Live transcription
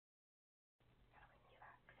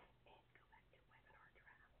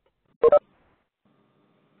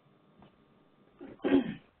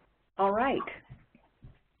All right.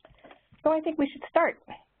 So I think we should start.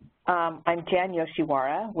 I'm Jan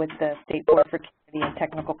Yoshiwara with the State Board for Community and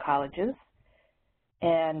Technical Colleges.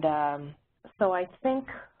 And so I think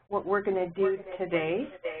what we're going to do today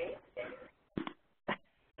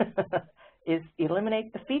is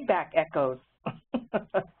eliminate the feedback echoes.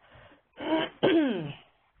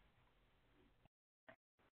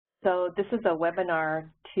 So this is a webinar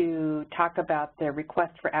to talk about the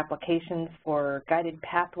request for applications for Guided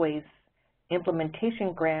Pathways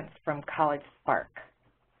implementation grants from College Spark.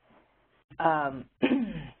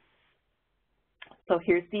 So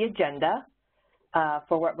here's the agenda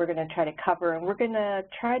for what we're going to try to cover, and we're going to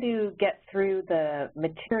try to get through the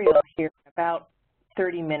material here in about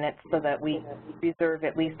 30 minutes so that we reserve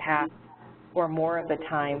at least half or more of the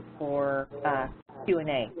time for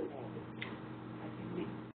Q&A.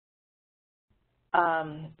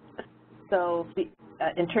 So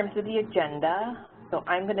in terms of the agenda, so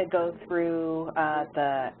I'm going to go through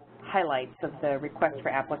the highlights of the request for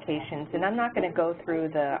applications, and I'm not going to go through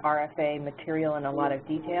the RFA material in a lot of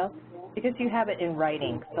detail because you have it in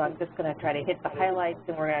writing. So I'm just going to try to hit the highlights,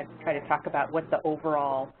 and we're going to try to talk about what the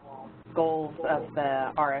overall goals of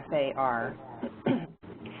the RFA are.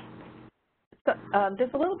 So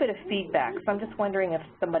there's a little bit of feedback, so I'm just wondering if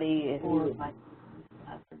somebody is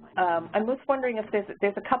I'm just wondering if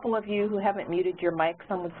there's a couple of you who haven't muted your mics.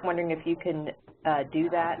 So I'm just wondering if you can do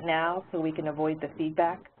that now so we can avoid the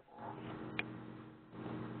feedback.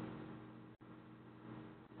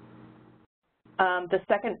 The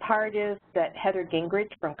second part is that Heather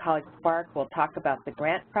Gingrich from College Spark will talk about the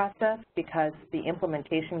grant process because the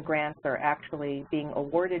implementation grants are actually being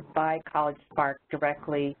awarded by College Spark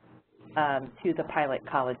directly to the pilot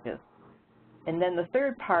colleges. And then the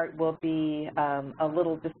third part will be a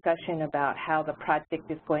little discussion about how the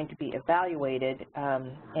project is going to be evaluated.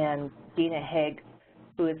 And Dina Haig,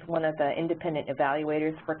 who is one of the independent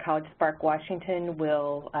evaluators for College Spark Washington,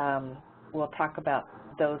 will talk about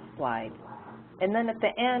those slides. And then at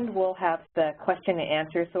the end, we'll have the question and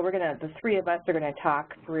answer. So we're the three of us are going to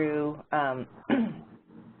talk through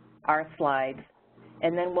our slides.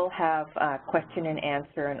 And then we'll have question and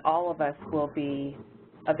answer, and all of us will be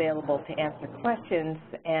available to answer questions.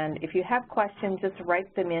 And if you have questions, just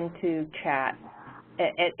write them into chat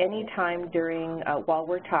at any time during while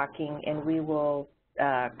we're talking, and we will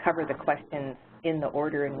cover the questions in the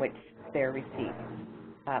order in which they're received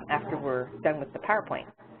after we're done with the PowerPoint.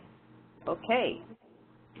 Okay.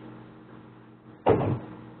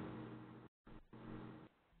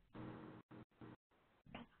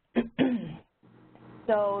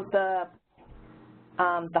 So the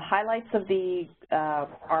highlights of the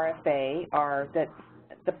RFA are that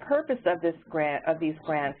the purpose of these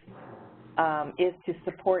grants is to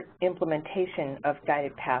support implementation of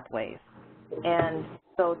guided pathways. And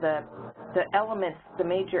so the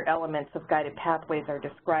major elements of guided pathways are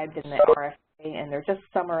described in the RFA, and they're just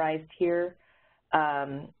summarized here.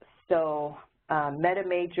 Meta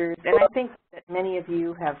majors, and I think that many of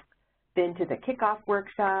you have been to the kickoff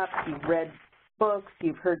workshops, you've read books,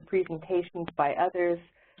 you've heard presentations by others,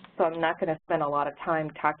 so I'm not going to spend a lot of time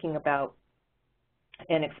talking about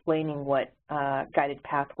and explaining what guided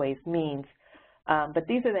pathways means. But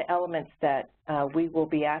these are the elements that we will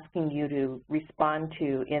be asking you to respond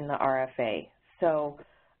to in the RFA. So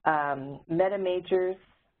meta majors,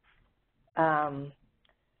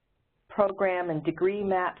 program and degree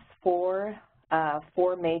maps for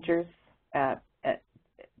 4 majors,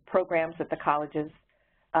 programs at the colleges,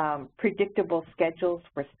 predictable schedules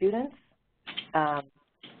for students,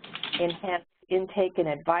 enhanced intake and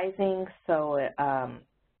advising, so a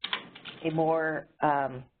more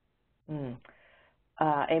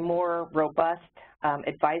robust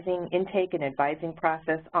intake and advising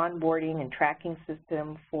process, onboarding and tracking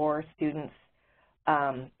system for students,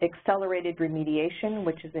 accelerated remediation,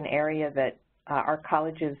 which is an area that our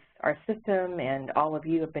colleges, our system, and all of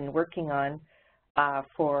you have been working on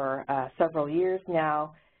for several years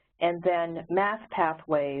now, and then math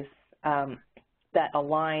pathways that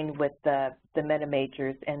align with the meta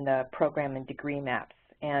majors and the program and degree maps.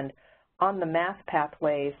 And on the math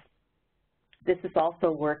pathways, this is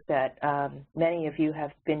also work that many of you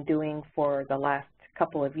have been doing for the last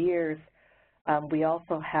couple of years. We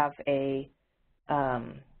also have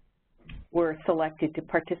we're selected to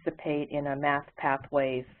participate in a math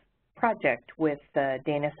pathways project with the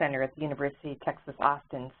Dana Center at the University of Texas,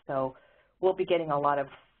 Austin. So we'll be getting a lot of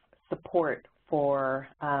support for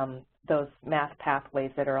those math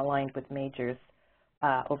pathways that are aligned with majors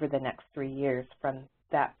over the next 3 years from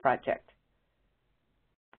that project.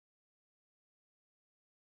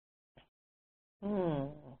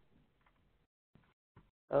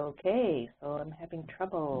 Okay, so I'm having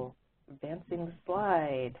trouble advancing the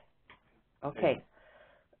slide. Okay.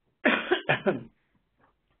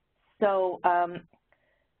 So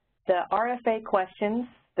the RFA questions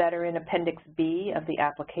that are in Appendix B of the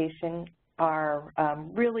application are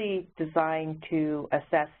really designed to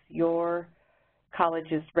assess your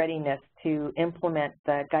college's readiness to implement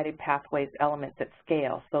the Guided Pathways elements at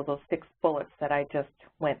scale, so those 6 bullets that I just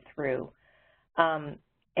went through.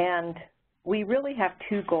 And we really have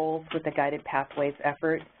 2 goals with the Guided Pathways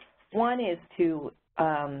effort. One is to,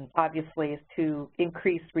 obviously, is to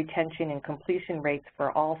increase retention and completion rates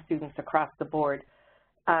for all students across the board.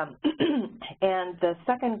 And the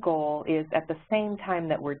second goal is, at the same time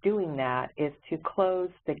that we're doing that, is to close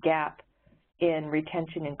the gap in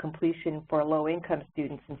retention and completion for low-income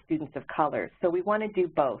students and students of color. So we want to do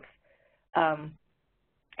both. And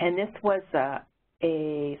this was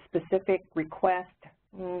a specific request,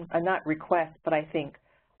 not request, but I think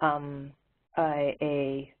a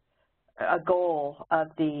goal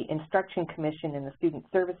of the Instruction Commission and the Student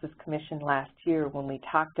Services Commission last year when we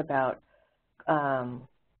talked about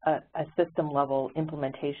a system-level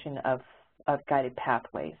implementation of Guided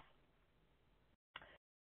Pathways.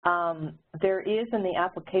 There is in the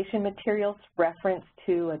application materials reference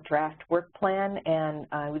to a draft work plan, and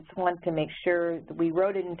I just wanted to make sure that we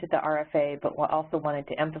wrote it into the RFA, but we also wanted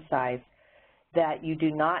to emphasize that you do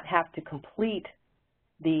not have to complete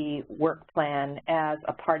the work plan as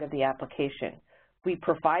a part of the application. We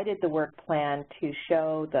provided the work plan to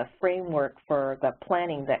show the framework for the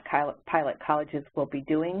planning that pilot colleges will be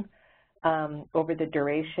doing over the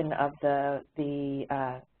duration of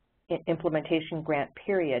the implementation grant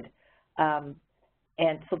period. And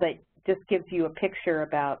so that just gives you a picture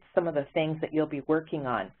about some of the things that you'll be working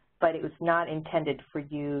on, but it was not intended for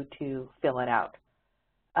you to fill it out.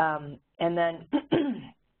 And then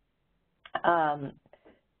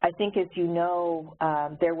I think, as you know,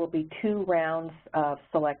 there will be 2 rounds of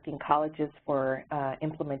selecting colleges for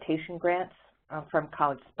implementation grants from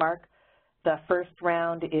College Spark. The first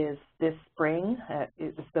round is this spring.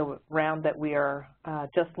 It's the round that we are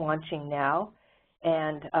just launching now.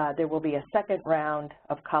 And there will be a second round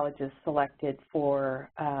of colleges selected for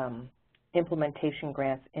implementation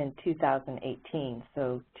grants in 2018,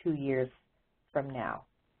 so 2 years from now.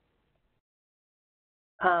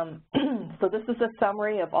 So this is a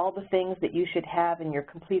summary of all the things that you should have in your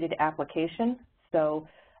completed application. So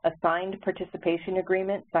a signed participation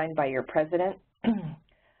agreement signed by your president,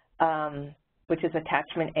 which is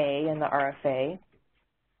attachment A in the RFA,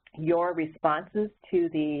 your responses to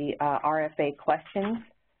the RFA questions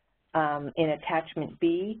in attachment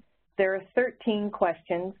B. There are 13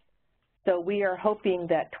 questions, so we are hoping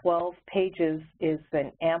that 12 pages is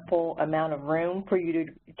an ample amount of room for you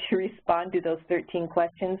to respond to those 13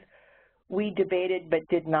 questions. We debated but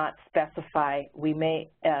did not specify. We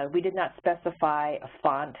did not specify a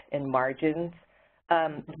font and margins,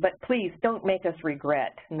 but please don't make us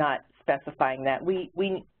regret not specifying that. We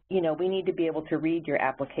need to be able to read your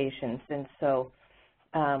applications, and so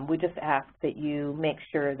we just ask that you make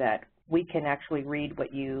sure that we can actually read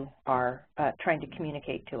what you are trying to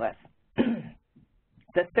communicate to us.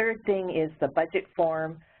 The third thing is the budget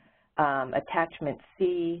form, attachment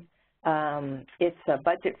C. It's a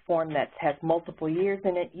budget form that has multiple years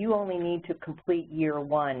in it. You only need to complete year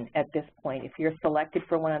 1 at this point. If you're selected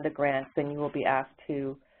for one of the grants, then you will be asked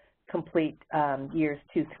to complete years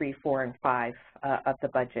 2, 3, 4, and 5 of the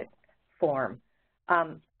budget form.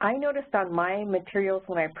 I noticed on my materials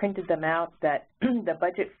when I printed them out that the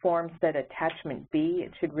budget form said attachment B.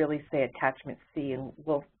 It should really say attachment C, and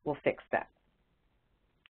we'll fix that.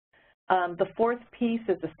 The fourth piece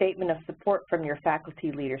is a statement of support from your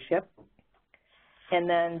faculty leadership. And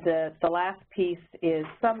then the last piece is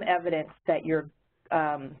some evidence that your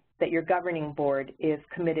governing board is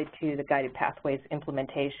committed to the Guided Pathways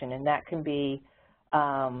implementation, and that can be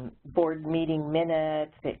board meeting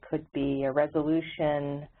minutes, it could be a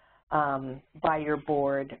resolution by your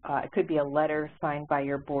board, it could be a letter signed by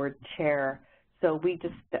your board chair. So we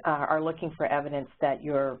just are looking for evidence that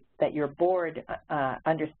your board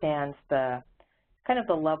understands the kind of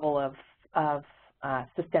the level of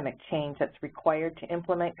systemic change that's required to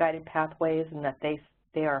implement Guided Pathways, and that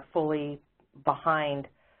they are fully behind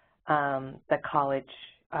the college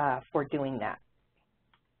for doing that.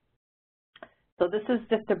 So this is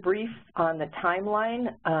just a brief on the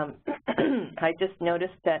timeline. I just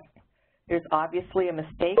noticed that there's obviously a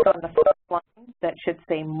mistake on the first line that should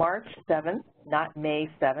say March 7th, not May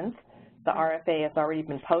 7th. The RFA has already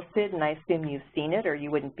been posted, and I assume you've seen it or you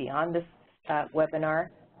wouldn't be on this webinar.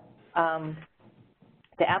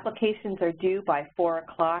 The applications are due by 4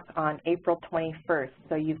 o'clock on April 21st,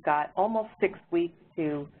 so you've got almost 6 weeks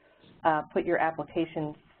to put your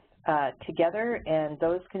applications together, and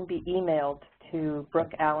those can be emailed to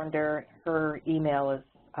Brooke Allender. Her email is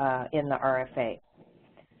in the RFA.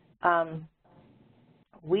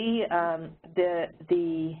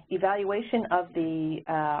 The evaluation of the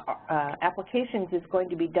applications is going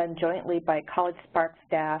to be done jointly by College Spark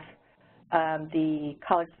staff, the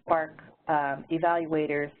College Spark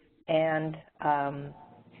evaluators, and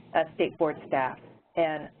State Board staff.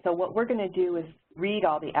 And so what we're going to do is read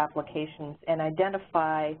all the applications and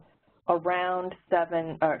identify around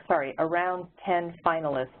 10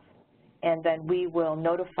 finalists, and then we will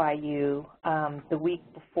notify you the week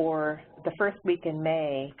before, the first week in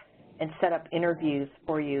May, and set up interviews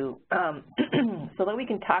for you so that we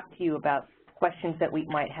can talk to you about questions that we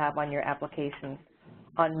might have on your applications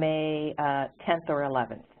on May 10th or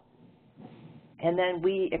 11th. And then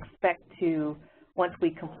we expect to, once we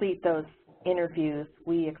complete those interviews,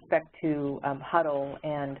 we expect to huddle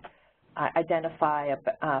and identify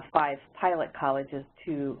 5 pilot colleges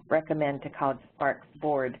to recommend to College Spark's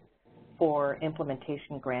board for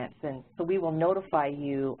implementation grants. And so we will notify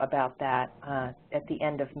you about that at the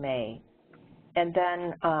end of May. And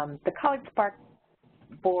then the College Spark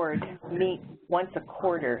board meets once a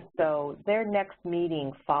quarter, so their next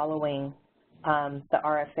meeting following the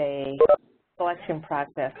RFA selection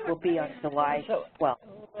process will be on July 12th.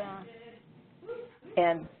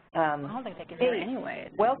 And I don't think they can hear anyway.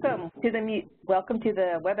 Welcome to the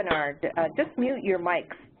webinar. Just mute your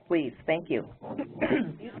mics, please. Thank you.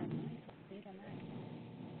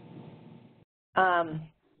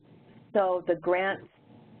 So the grants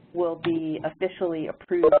will be officially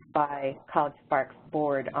approved by College Spark's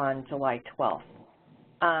board on July 12th.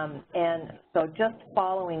 And so just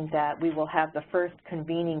following that, we will have the first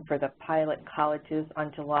convening for the pilot colleges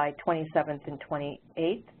on July 27th and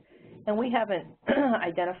 28th. And we haven't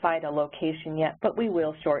identified a location yet, but we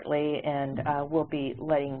will shortly, and we'll be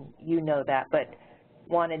letting you know that. But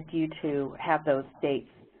wanted you to have those dates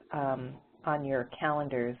on your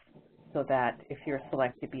calendars so that if you're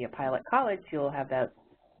selected to be a pilot college, you'll have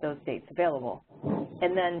those dates available.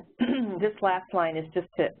 And then this last line is just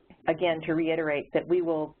to, again, to reiterate that we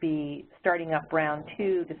will be starting up round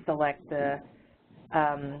 2 to select the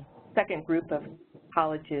second group of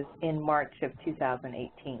colleges in March of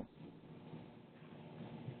 2018.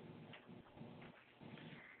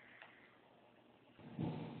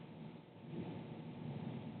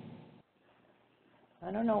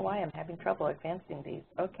 I don't know why I'm having trouble advancing these.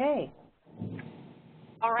 Okay.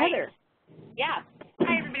 All right. Heather. Yeah.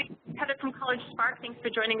 Hi, everybody. Heather from College Spark. Thanks for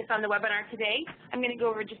joining us on the webinar today. I'm going to go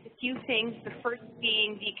over just a few things, the first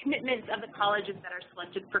being the commitments of the colleges that are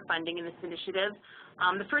selected for funding in this initiative.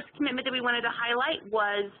 The first commitment that we wanted to highlight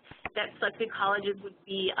was that selected colleges would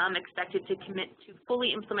be expected to commit to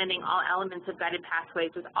fully implementing all elements of guided pathways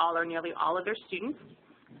with all or nearly all of their students.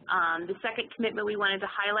 The second commitment we wanted to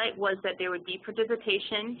highlight was that there would be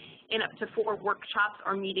participation in up to 4 workshops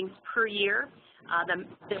or meetings per year.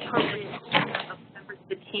 The appropriate members of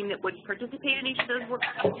the team that would participate in each of those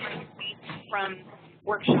workshops might be from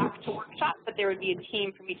workshop to workshop, but there would be a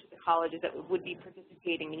team from each of the colleges that would be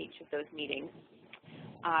participating in each of those meetings.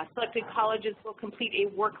 Selected colleges will complete a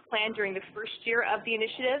work plan during the first year of the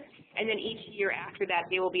initiative, and then each year after that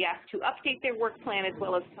they will be asked to update their work plan as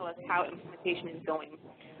well as tell us how implementation is going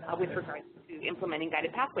with regards to implementing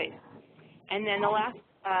guided pathways. And then the last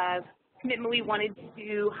commitment we wanted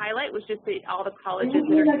to highlight was just that all the colleges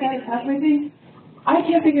that are guided pathway thing? I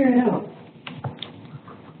can't figure it out.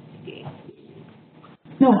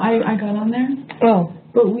 No, I got on there. Oh,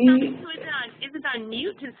 but we... Is it on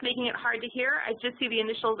mute? It's making it hard to hear. I just see the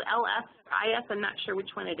initials LS or IS. I'm not sure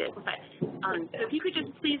which one it is. But so if you could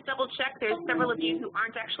just please double check. There's several of you who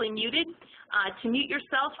aren't actually muted. To mute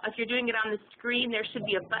yourself, if you're doing it on the screen, there should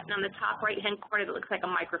be a button on the top right-hand corner that looks like a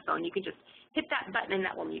microphone. You can just hit that button and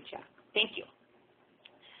that will mute you. Thank you.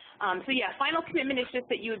 So yeah, final commitment is just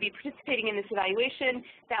that you would be participating in this evaluation.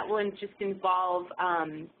 That will just involve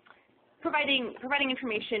providing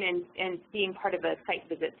information and being part of the site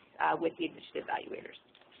visits with the initiative evaluators.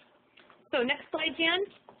 So next slide, Jan.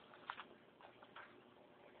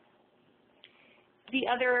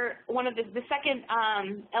 The second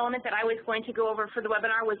element that I was going to go over for the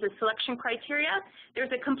webinar was the selection criteria.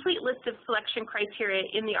 There's a complete list of selection criteria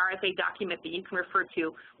in the RFA document that you can refer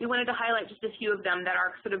to. We wanted to highlight just a few of them that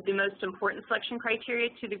are sort of the most important selection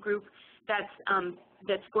criteria to the group that's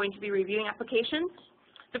going to be reviewing applications.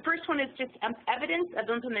 The first one is just evidence of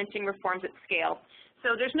implementing reforms at scale.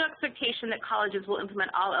 So there's no expectation that colleges will implement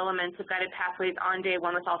all elements of guided pathways on day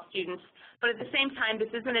one with all students, but at the same time, this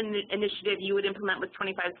isn't an initiative you would implement with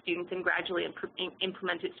 25 students and gradually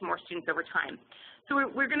implement it to more students over time. So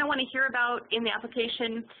we're going to want to hear about in the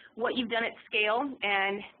application what you've done at scale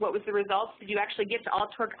and what was the results. Did you actually get to all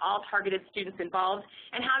targeted students involved,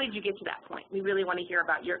 and how did you get to that point? We really want to hear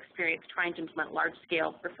about your experience trying to implement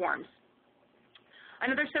large-scale reforms.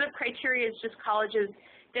 Another set of criteria is just colleges'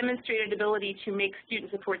 demonstrated ability to make student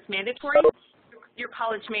supports mandatory. Your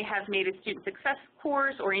college may have made a student success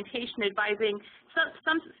course, orientation, advising,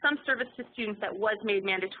 some service to students that was made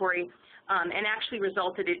mandatory and actually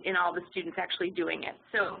resulted in all the students actually doing it.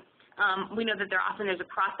 So we know that there's a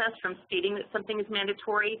process from stating that something is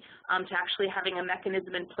mandatory to actually having a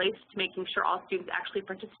mechanism in place to making sure all students actually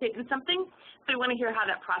participate in something. So we want to hear how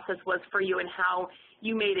that process was for you and how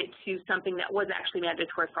you made it to something that was actually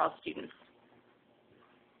mandatory for all students.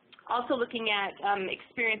 Also looking at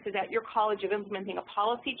experiences at your college of implementing a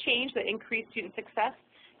policy change that increased student success,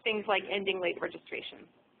 things like ending late registration.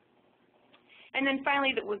 And then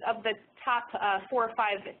finally, that was of the top 4 or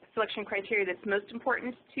 5 selection criteria that's most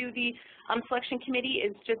important to the selection committee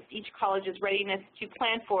is just each college's readiness to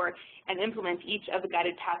plan for and implement each of the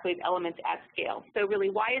guided pathways elements at scale. So really,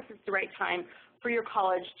 why is this the right time for your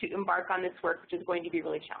college to embark on this work, which is going to be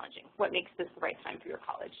really challenging? What makes this the right time for your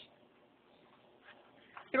college?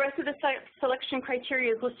 The rest of the selection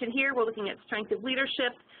criteria is listed here. We're looking at strength of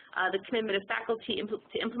leadership, the commitment of faculty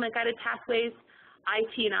to implement guided pathways,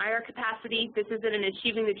 IT and IR capacity. This isn't an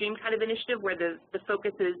Achieving the Dream kind of initiative where the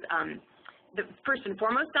focus is first and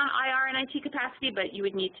foremost on IR and IT capacity, but you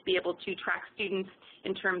would need to be able to track students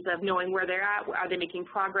in terms of knowing where they're at, are they making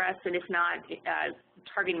progress, and if not,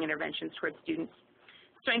 targeting interventions towards students.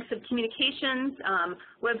 Strengths of communications.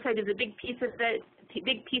 Website is a big piece of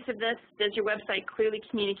this. Does your website clearly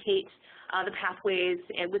communicate the pathways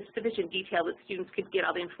and with sufficient detail that students could get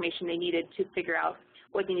all the information they needed to figure out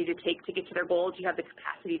what they need to take to get to their goals? You have the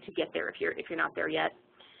capacity to get there if you're not there yet.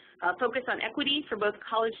 Focus on equity for both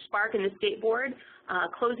College Spark and the State Board.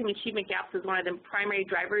 Closing achievement gaps is one of the primary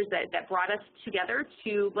drivers that brought us together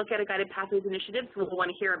to look at a guided pathways initiative. So we'll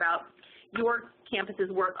want to hear about your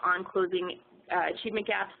campus's work on closing achievement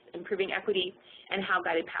gaps, improving equity, and how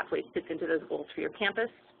guided pathways fits into those goals for your campus.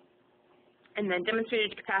 And then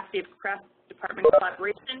demonstrated capacity of cross-department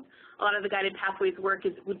collaboration. A lot of the guided pathways work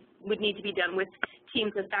would need to be done with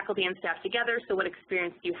teams of faculty and staff together, so what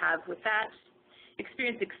experience do you have with that?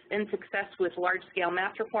 Experience and success with large-scale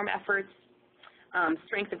math reform efforts.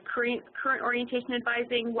 Strength of current orientation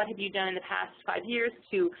advising. What have you done in the past 5 years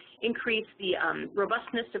to increase the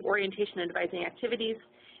robustness of orientation and advising activities?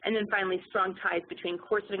 And then finally, strong ties between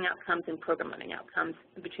course learning outcomes and program learning outcomes,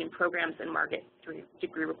 and between programs and market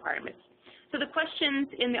degree requirements. So the questions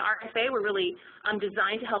in the RFA were really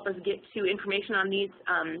designed to help us get to information on these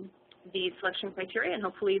selection criteria, and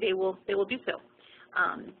hopefully they will do so.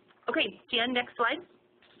 Okay, Jen, next slide.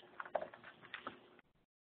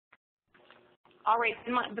 All right,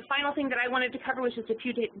 and the final thing that I wanted to cover was just a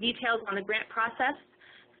few details on the grant process.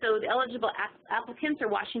 So the eligible applicants are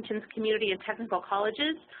Washington's community and technical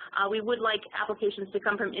colleges. We would like applications to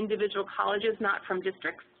come from individual colleges, not from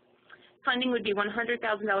districts. Funding would be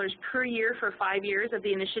 $100,000 per year for 5 years of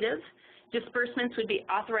the initiative. Disbursements would be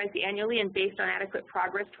authorized annually and based on adequate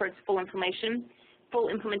progress towards full implementation.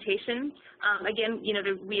 Again, you know,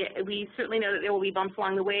 we certainly know that there will be bumps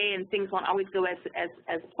along the way and things won't always go as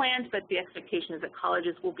planned, but the expectation is that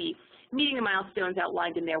colleges will be meeting the milestones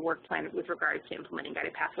outlined in their work plan with regards to implementing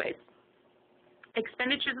guided pathways.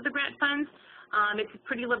 Expenditures of the grant funds, it's a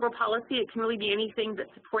pretty liberal policy. It can really be anything that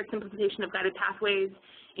supports implementation of guided pathways,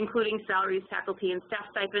 including salaries, faculty and staff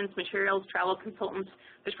stipends, materials, travel, consultants.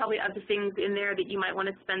 There's probably other things in there that you might want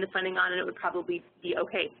to spend the funding on, and it would probably be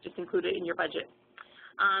okay. Just include it in your budget.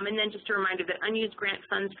 And then just a reminder that unused grant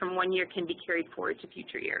funds from 1 year can be carried forward to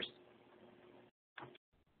future years.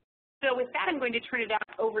 So with that, I'm going to turn it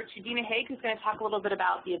over to Dina Haig, who's going to talk a little bit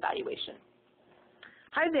about the evaluation.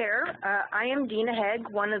 Hi there. I am Dina Haig,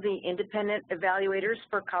 one of the independent evaluators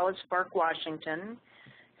for College Spark Washington.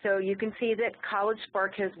 So you can see that College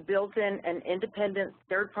Spark has built in an independent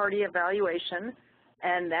third-party evaluation,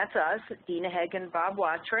 and that's us, Dina Haig and Bob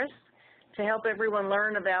Watrous, to help everyone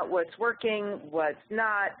learn about what's working, what's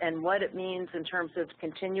not, and what it means in terms of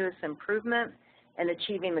continuous improvement and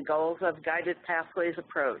achieving the goals of guided pathways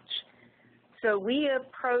approach. So we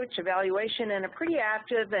approach evaluation in a pretty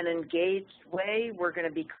active and engaged way. We're going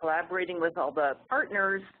to be collaborating with all the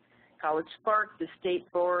partners, College Spark, the State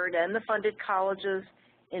Board, and the funded colleges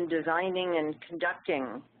in designing and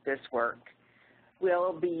conducting this work.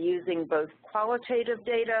 We'll be using both qualitative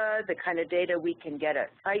data, the kind of data we can get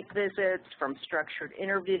at site visits, from structured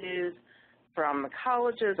interviews, from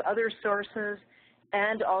colleges, other sources,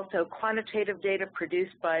 and also quantitative data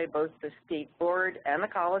produced by both the state board and the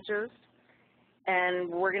colleges. And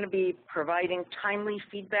we're going to be providing timely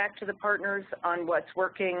feedback to the partners on what's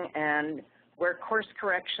working and where course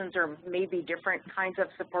corrections or maybe different kinds of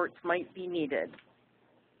supports might be needed.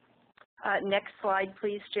 Next slide,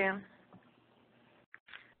 please, Jan.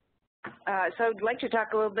 So I'd like to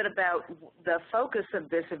talk a little bit about the focus of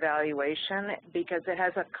this evaluation because it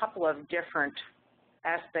has a couple of different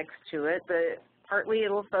aspects to it. Partly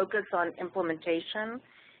it will focus on implementation,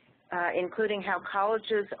 including how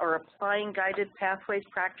colleges are applying guided pathways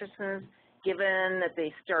practices given that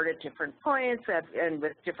they start at different points and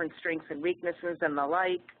with different strengths and weaknesses and the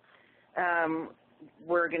like.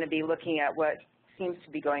 We're going to be looking at what seems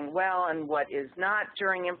to be going well and what is not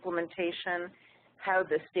during implementation, how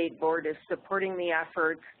the state board is supporting the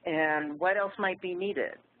efforts, and what else might be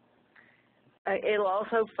needed. It'll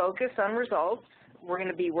also focus on results. We're going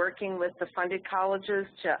to be working with the funded colleges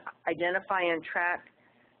to identify and track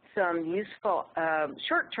some useful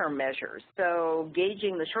short-term measures, so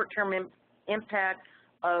gauging the short-term impact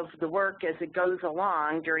of the work as it goes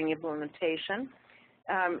along during implementation,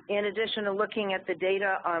 in addition to looking at the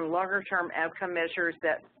data on longer-term outcome measures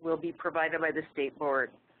that will be provided by the state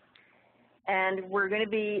board. And we're going to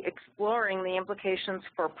be exploring the implications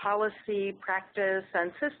for policy, practice,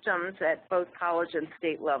 and systems at both college and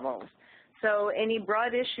state levels. So any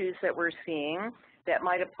broad issues that we're seeing that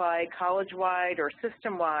might apply college-wide or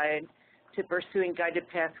system-wide to pursuing guided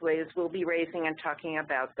pathways, we'll be raising and talking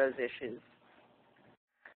about those issues.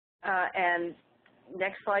 And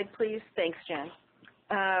next slide, please. Thanks, Jen.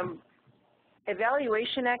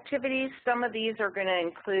 Evaluation activities, some of these are going to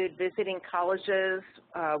include visiting colleges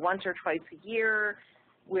once or twice a year,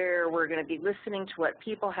 where we're going to be listening to what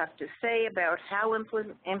people have to say about how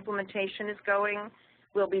implementation is going.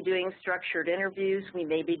 We'll be doing structured interviews. We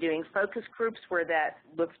may be doing focus groups where that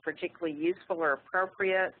looks particularly useful or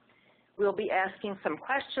appropriate. We'll be asking some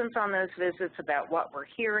questions on those visits about what we're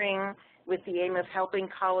hearing, with the aim of helping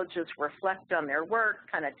colleges reflect on their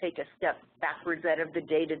work, kind of take a step backwards out of the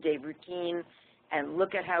day-to-day routine and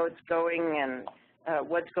look at how it's going and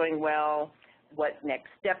what's going well, what next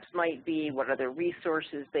steps might be, what other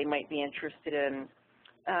resources they might be interested in.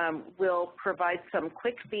 We'll provide some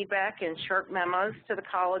quick feedback in short memos to the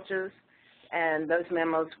colleges, and those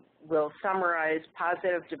memos will summarize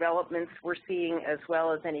positive developments we're seeing as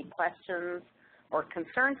well as any questions or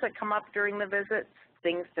concerns that come up during the visits,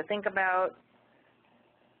 things to think about.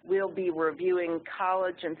 We'll be reviewing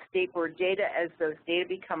college and state board data as those data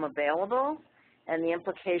become available and the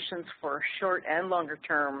implications for short and longer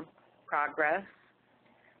term progress.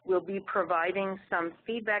 We'll be providing some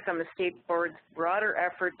feedback on the state board's broader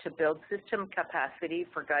effort to build system capacity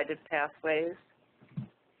for guided pathways.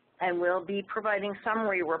 And we'll be providing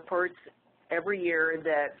summary reports every year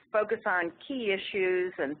that focus on key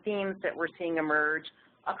issues and themes that we're seeing emerge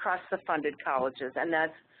across the funded colleges. And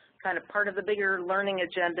that's kind of part of the bigger learning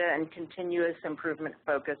agenda and continuous improvement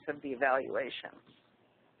focus of the evaluation.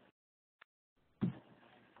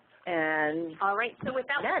 And all right, so with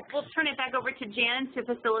that, we'll turn it back over to Jan to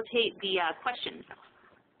facilitate the questions.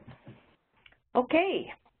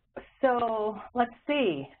 Okay, so let's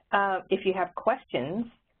see. If you have questions,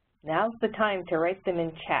 now's the time to write them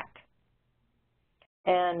in chat.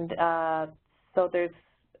 And so there's,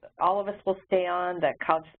 all of us will stay on, the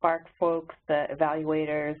College Spark folks, the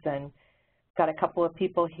evaluators, and got a couple of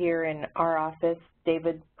people here in our office,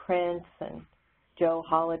 David Prince and Joe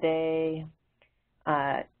Holliday,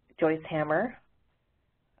 Joyce Hammer,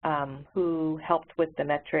 who helped with the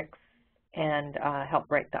metrics and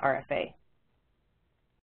helped write the RFA.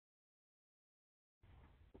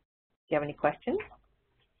 Do you have any questions?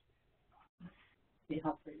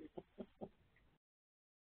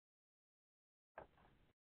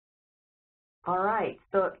 All right,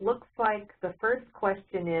 so it looks like the first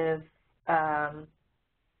question is, can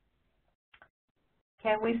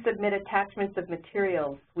we submit attachments of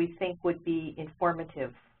materials we think would be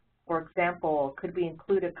informative? For example, could we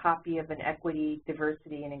include a copy of an equity,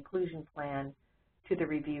 diversity, and inclusion plan to the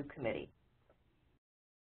review committee?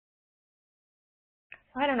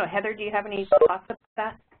 I don't know, Heather, do you have any thoughts about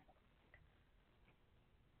that?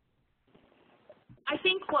 I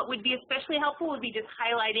think what would be especially helpful would be just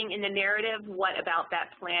highlighting in the narrative what about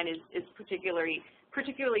that plan is particularly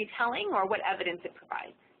telling, or what evidence it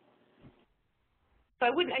provides. So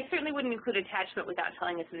I certainly wouldn't include attachment without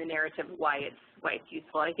telling us in the narrative why it's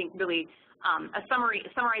useful. I think really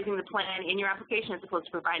summarizing the plan in your application as opposed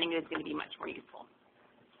to providing it is going to be much more useful.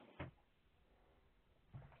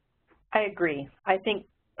 I agree. I think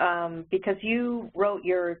because you wrote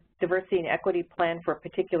your diversity and equity plan for a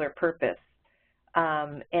particular purpose,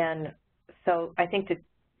 and so I think to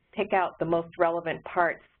pick out the most relevant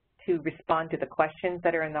parts to respond to the questions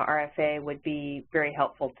that are in the RFA would be very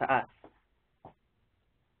helpful to us.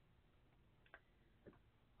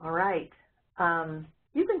 All right.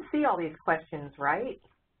 You can see all these questions, right?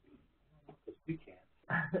 We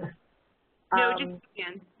can. No, just we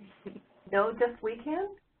can. No, just we can?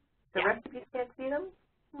 The rest of you can't see them?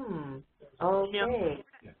 Okay. No,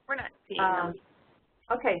 we're not seeing them.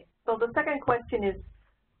 Okay, so the second question is,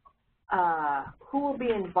 who will be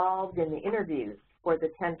involved in the interviews for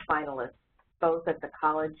the 10 finalists, both at the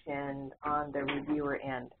college and on the reviewer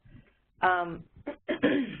end?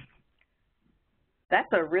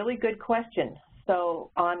 That's a really good question.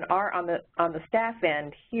 So on the staff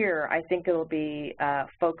end here, I think it'll be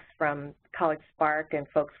folks from College Spark and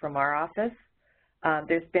folks from our office.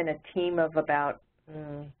 There's been a team of about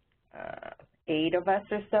 8 of us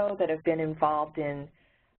or so that have been involved in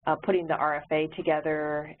putting the RFA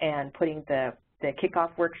together and putting the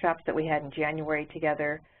kickoff workshops that we had in January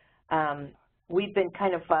together. We've been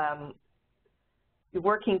kind of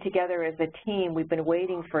working together as a team. We've been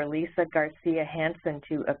waiting for Lisa Garcia-Hansen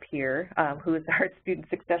to appear, who is our Student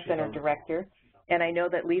Success Center Director. And I know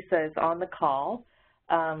that Lisa is on the call.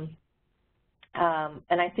 And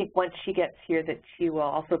I think once she gets here that she will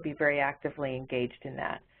also be very actively engaged in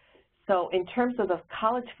that. So in terms of the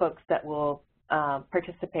college folks that will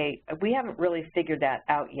participate, we haven't really figured that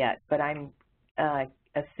out yet, but I'm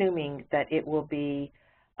assuming that it will be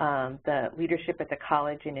the leadership at the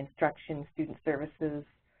college and instruction, student services,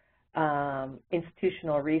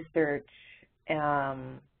 institutional research,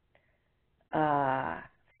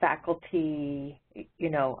 faculty, you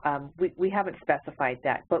know, we haven't specified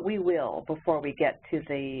that, but we will before we get to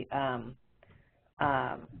the,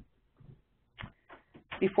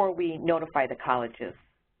 before we notify the colleges.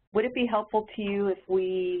 Would it be helpful to you if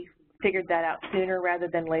we figured that out sooner rather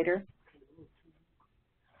than later?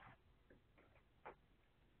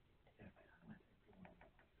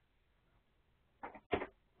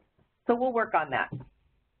 So we'll work on that.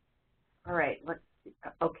 All right, let's see.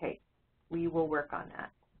 Okay, we will work on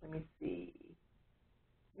that. Let me see.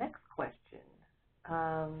 Next question.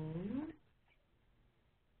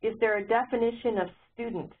 Is there a definition of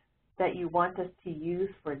student that you want us to use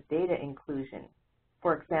for data inclusion?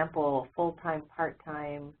 For example, full-time,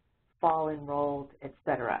 part-time, fall enrolled,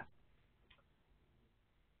 etc.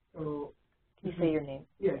 So, can you say your name?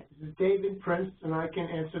 Yes, this is David Prince, and I can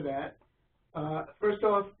answer that. First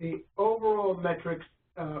off, the overall metrics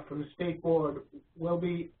from the State Board will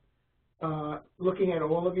be looking at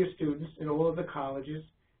all of your students in all of the colleges,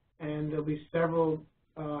 and there'll be several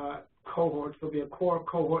cohorts. There'll be a core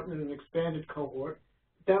cohort and an expanded cohort.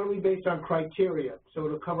 That will be based on criteria, so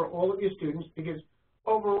it'll cover all of your students, because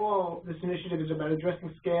overall this initiative is about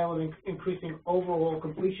addressing scale and increasing overall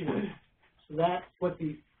completion rate. So that's what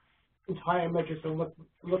the entire metrics are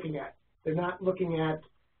looking at. They're not looking at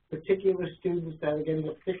particular students that are getting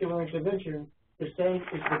a particular intervention. They're saying,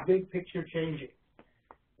 is the big picture changing?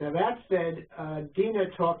 Now that said, Dina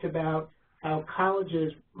talked about how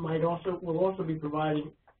colleges will also be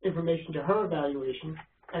providing information to her evaluation,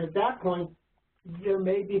 and at that point, there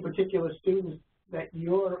may be particular students that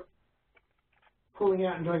you're pulling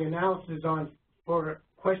out and doing analysis on for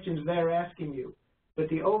questions they're asking you. But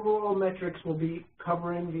the overall metrics will be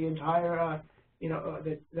covering the entire,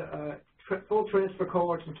 full transfer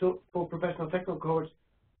cohorts and full professional technical cohorts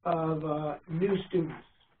of new students,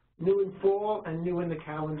 new in fall and new in the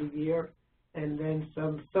calendar year, and then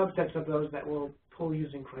some subsets of those that will pull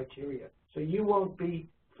using criteria. So you won't be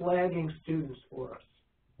flagging students for us.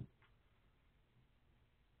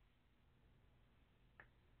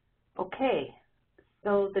 Okay,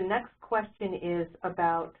 so the next question is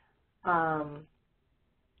about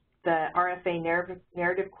the RFA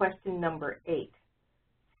narrative question number 8.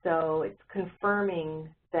 So it's confirming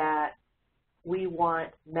that we want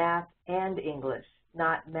math and English,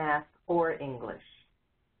 not math or English.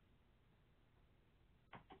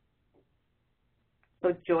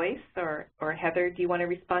 So Joyce or Heather, do you want to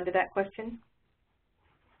respond to that question?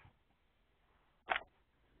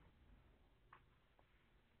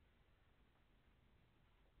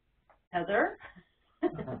 Heather?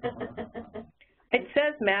 It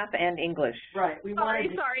says math and English. Right. Sorry.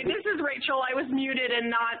 This is Rachel. I was muted and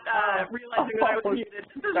not realizing that I was muted.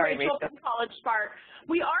 This is Rachel from College Spark.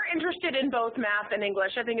 We are interested in both math and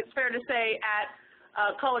English. I think it's fair to say at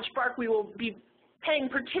College Spark we will be paying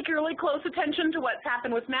particularly close attention to what's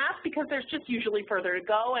happened with math because there's just usually further to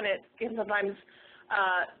go, and it can sometimes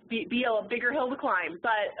be a bigger hill to climb.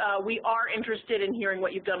 But we are interested in hearing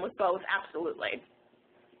what you've done with both, absolutely.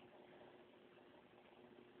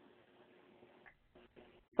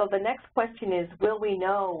 So the next question is, will we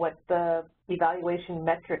know what the evaluation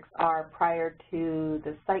metrics are prior to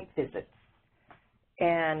the site visits?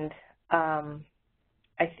 And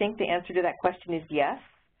I think the answer to that question is yes.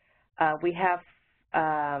 We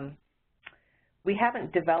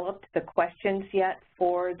haven't developed the questions yet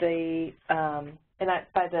for the,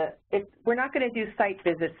 we're not going to do site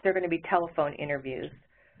visits. They're going to be telephone interviews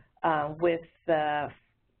with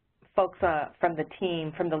folks from the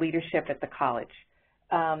team, from the leadership at the college.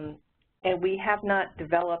 And we have not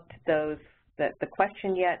developed the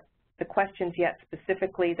questions yet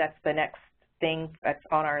specifically. That's the next thing that's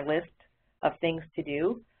on our list of things to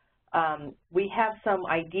do. We have some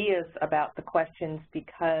ideas about the questions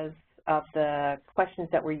because of the questions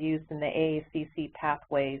that were used in the AACC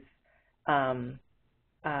Pathways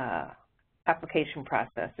application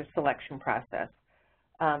process or selection process.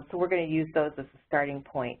 So we're going to use those as a starting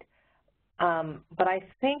point. But I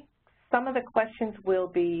think some of the questions will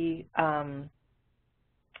be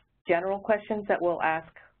general questions that we'll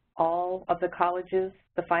ask all of the colleges,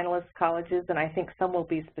 the finalist colleges, and I think some will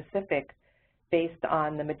be specific based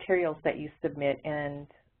on the materials that you submit and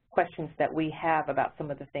questions that we have about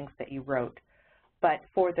some of the things that you wrote. But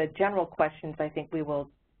for the general questions, I think we will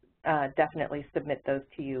definitely submit those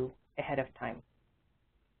to you ahead of time.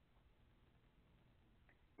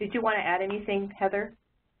 Did you want to add anything, Heather?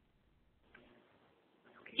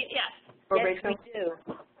 Yes. Or yes, Rachel? we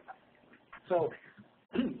do. So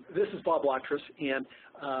this is Bob Watrous, and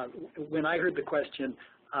when I heard the question,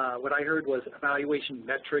 what I heard was evaluation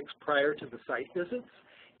metrics prior to the site visits.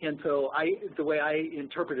 And so the way I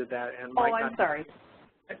interpreted that, and I'm sorry.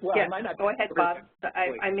 Well, yes, I might not go ahead, Bob.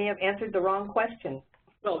 I may have answered the wrong question.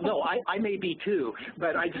 Well, no, I may be too,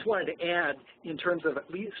 but I just wanted to add, in terms of at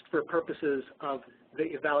least for purposes of the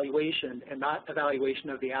evaluation and not evaluation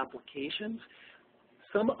of the applications,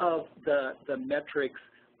 some of the metrics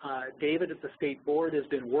David at the State Board has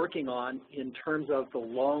been working on in terms of the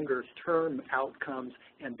longer-term outcomes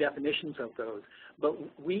and definitions of those. But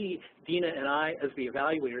we, Dina and I, as the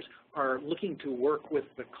evaluators, are looking to work with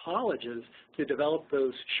the colleges to develop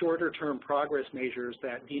those shorter-term progress measures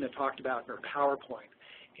that Dina talked about in her PowerPoint.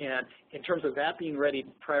 And in terms of that being ready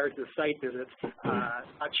prior to the site visits,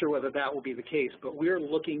 not sure whether that will be the case, but we're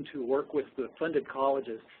looking to work with the funded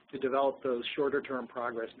colleges to develop those shorter-term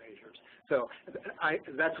progress measures. So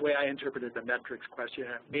that's the way I interpreted the metrics question.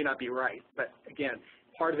 It may not be right, but again,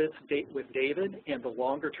 part of it's with David and the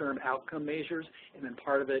longer-term outcome measures, and then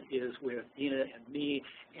part of it is with Dina and me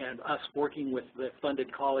and us working with the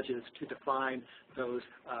funded colleges to define those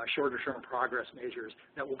shorter-term progress measures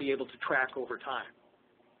that we'll be able to track over time.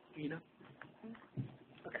 Dina?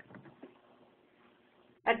 Okay.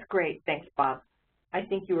 That's great. Thanks, Bob. I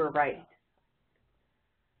think you were right.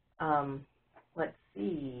 Let's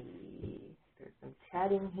see. There's some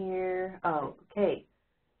chatting here. Oh, okay.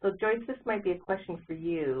 So, Joyce, this might be a question for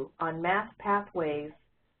you. On math pathways,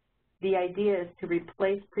 the idea is to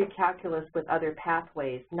replace pre-calculus with other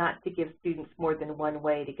pathways, not to give students more than one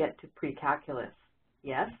way to get to pre-calculus.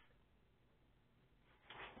 Yes?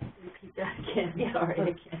 Repeat that again. Yeah, sorry,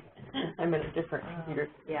 again. I'm in a different computer.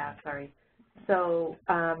 Yeah, sorry. So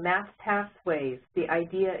math pathways, the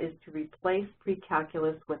idea is to replace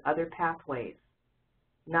pre-calculus with other pathways,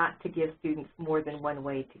 not to give students more than one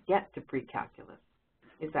way to get to pre-calculus.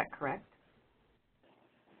 Is that correct?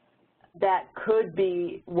 That could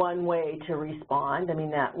be one way to respond. I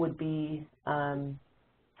mean, that would be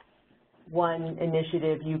one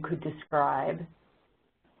initiative you could describe.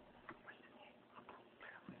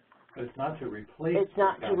 But it's not to replace. It's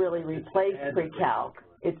not to really replace pre-calc.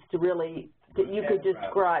 It's to really, you could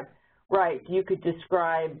describe, right, you could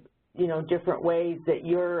describe, you know, different ways that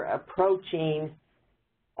you're approaching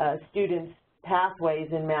students' pathways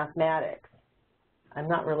in mathematics. I'm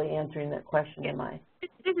not really answering that question, am I?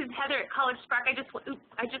 This is Heather at College Spark. I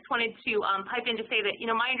just wanted to pipe in to say that, you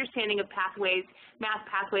know, my understanding of pathways, math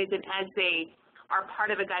pathways, and as they are part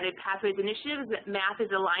of a guided pathways initiative, is that math is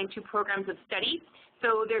aligned to programs of study.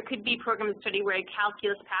 So there could be programs of study where a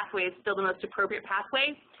calculus pathway is still the most appropriate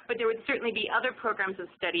pathway, but there would certainly be other programs of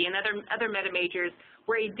study and other meta majors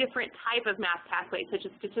where a different type of math pathway, such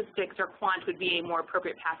as statistics or quant, would be a more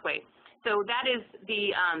appropriate pathway. So that is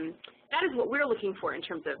what we're looking for in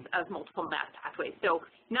terms of multiple math pathways. So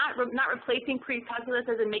not replacing pre-calculus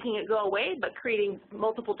as in making it go away, but creating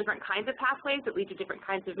multiple different kinds of pathways that lead to different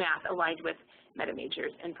kinds of math aligned with meta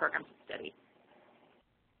majors and programs of study.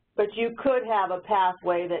 But you could have a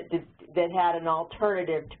pathway that had an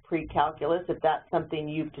alternative to pre-calculus if that's something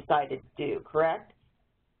you've decided to do, correct?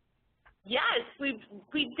 Yes, we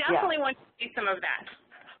definitely want to see some of that.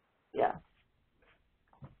 Yeah.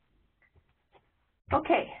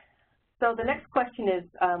 Okay, so the next question is,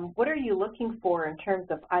 what are you looking for in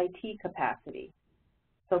terms of IT capacity?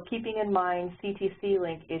 So keeping in mind CTC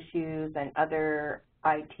link issues and other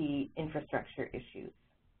IT infrastructure issues.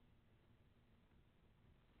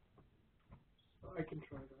 I can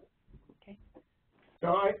try that. Okay. So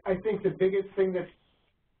I think the biggest thing that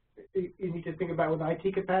you need to think about with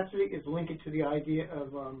IT capacity is link it to the idea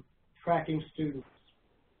of tracking students.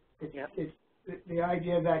 It's the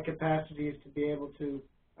idea of that capacity is to be able to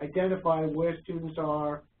identify where students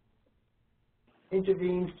are,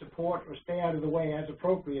 intervene, support, or stay out of the way as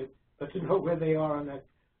appropriate, but to know where they are on that,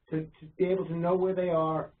 to be able to know where they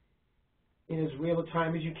are in as real a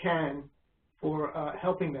time as you can for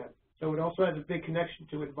helping them. So it also has a big connection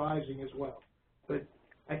to advising as well. But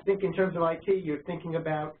I think in terms of IT, you're thinking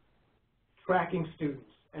about tracking students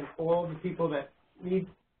and all the people that need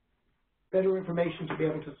better information to be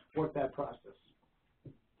able to support that process.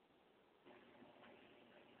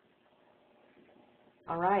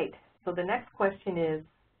 All right, so the next question is,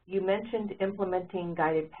 you mentioned implementing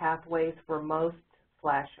guided pathways for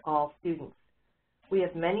most/all students. We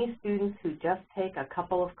have many students who just take a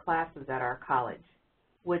couple of classes at our college.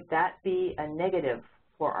 Would that be a negative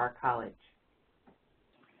for our college?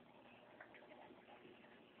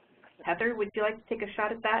 Heather, would you like to take a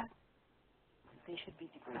shot at that? They should be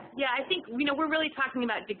degree. Yeah, I think, we're really talking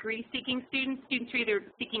about degree-seeking students, students who are either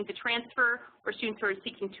seeking to transfer or students who are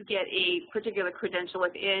seeking to get a particular credential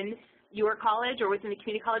within your college or within the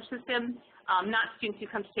community college system, not students who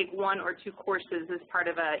come to take one or two courses as part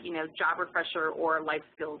of a, job refresher or life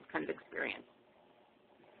skills kind of experience.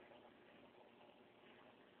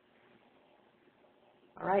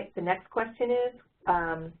 All right, the next question is,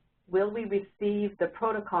 will we receive the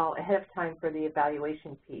protocol ahead of time for the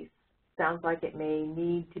evaluation piece? Sounds like it may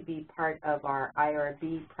need to be part of our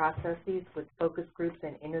IRB processes with focus groups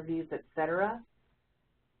and interviews, et cetera.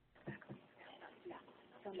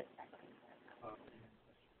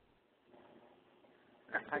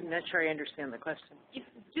 I'm not sure I understand the question.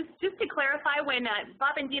 Just to clarify, when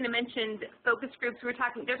Bob and Dina mentioned focus groups, they're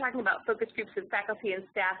talking about focus groups with faculty and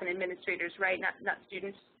staff and administrators, right? Not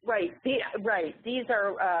students. Right. Right. These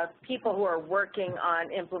are people who are working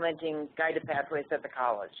on implementing guided pathways at the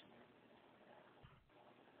college.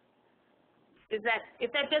 If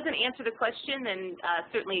that doesn't answer the question, then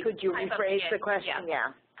certainly. Could you rephrase the question?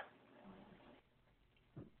 Yeah.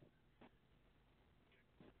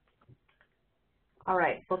 All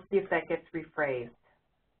right, we'll see if that gets rephrased.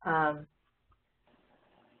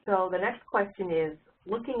 So the next question is,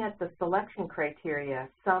 looking at the selection criteria,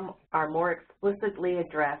 some are more explicitly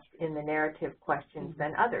addressed in the narrative questions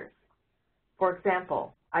than others. For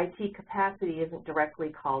example, IT capacity isn't directly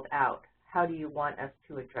called out. How do you want us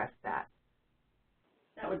to address that?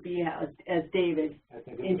 That would be as David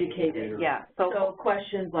indicated. Yeah. So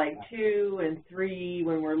questions like 2 and 3,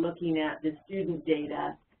 when we're looking at the student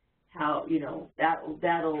data, how,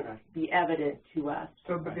 that'll be evident to us.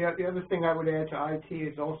 So, but the other thing I would add to IT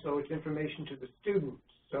is also it's information to the student.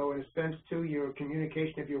 So in a sense, too, your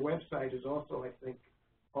communication of your website is also, I think,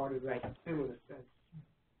 part of that, too, in a sense.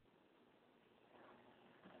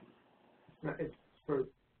 It's for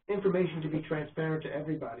information to be transparent to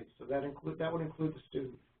everybody, so that would include the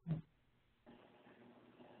student.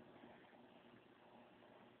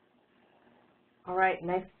 All right, and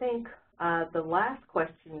I think the last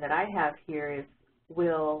question that I have here is,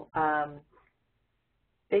 will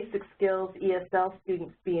basic skills ESL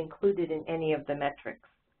students be included in any of the metrics?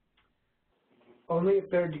 Only if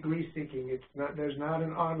they're degree seeking. There's not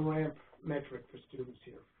an on-ramp metric for students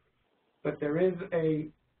here. But there is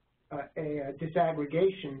a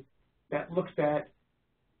disaggregation that looks at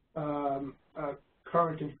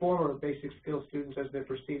current and former basic skills students as they're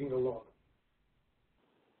proceeding along.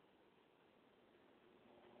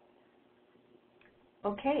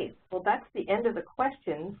 Okay, well that's the end of the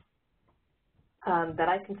questions that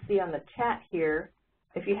I can see on the chat here.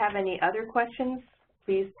 If you have any other questions,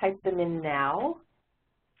 please type them in now.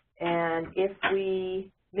 And if we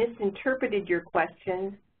misinterpreted your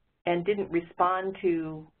question and didn't respond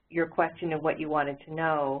to your question and what you wanted to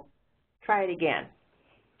know, try it again.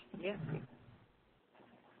 Yeah.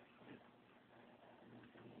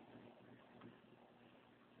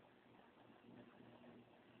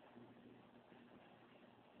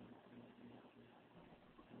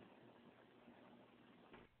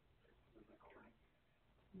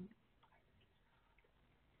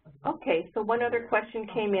 Okay, so one other question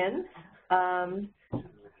came in.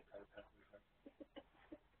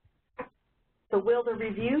 So will the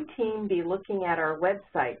review team be looking at our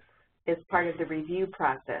websites as part of the review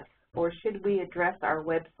process, or should we address our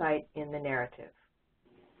website in the narrative?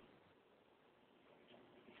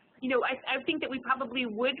 You know, I think that we probably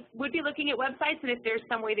would be looking at websites, and if there's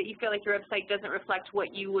some way that you feel like your website doesn't reflect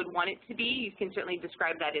what you would want it to be, you can certainly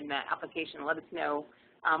describe that in the application. Let us know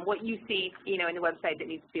what you see, you know, in the website that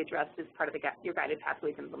needs to be addressed as part of your guided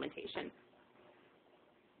pathways implementation.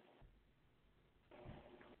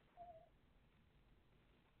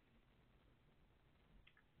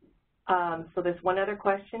 So there's one other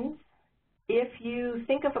question. If you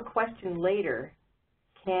think of a question later,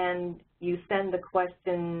 can you send the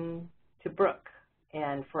question to Brooke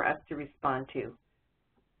and for us to respond to?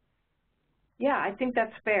 Yeah, I think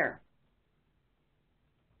that's fair.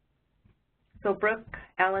 So Brooke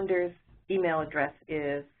Allender's email address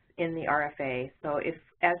is in the RFA. So if,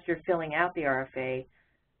 as you're filling out the RFA,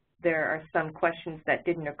 there are some questions that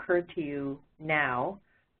didn't occur to you now,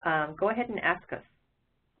 go ahead and ask us,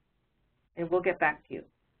 and we'll get back to you.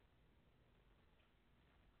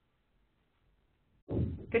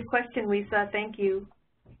 Good question, Lisa. Thank you.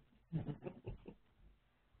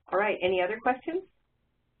 All right, any other questions?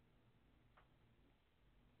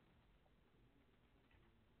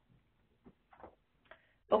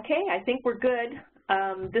 Okay, I think we're good.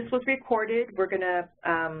 This was recorded. We're going to,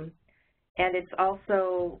 and it's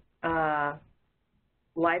also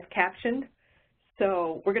live captioned.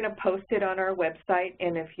 So we're going to post it on our website,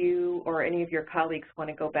 and if you or any of your colleagues want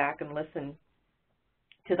to go back and listen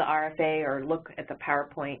to the RFA or look at the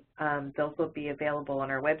PowerPoint, those will be available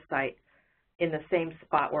on our website in the same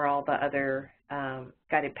spot where all the other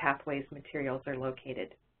Guided Pathways materials are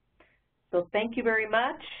located. So thank you very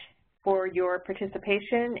much for your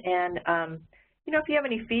participation, and you know, if you have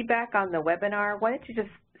any feedback on the webinar, why don't you just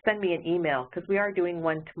send me an email, because we are doing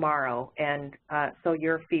one tomorrow, and so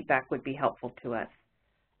your feedback would be helpful to us.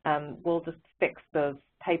 We'll just fix those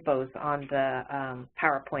typos on the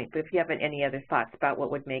PowerPoint, but if you have any other thoughts about what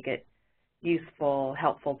would make it useful,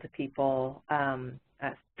 helpful to people,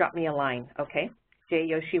 drop me a line, okay?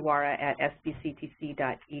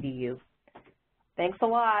 jyoshiwara@sbctc.edu. Thanks a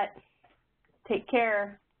lot. Take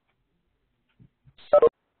care.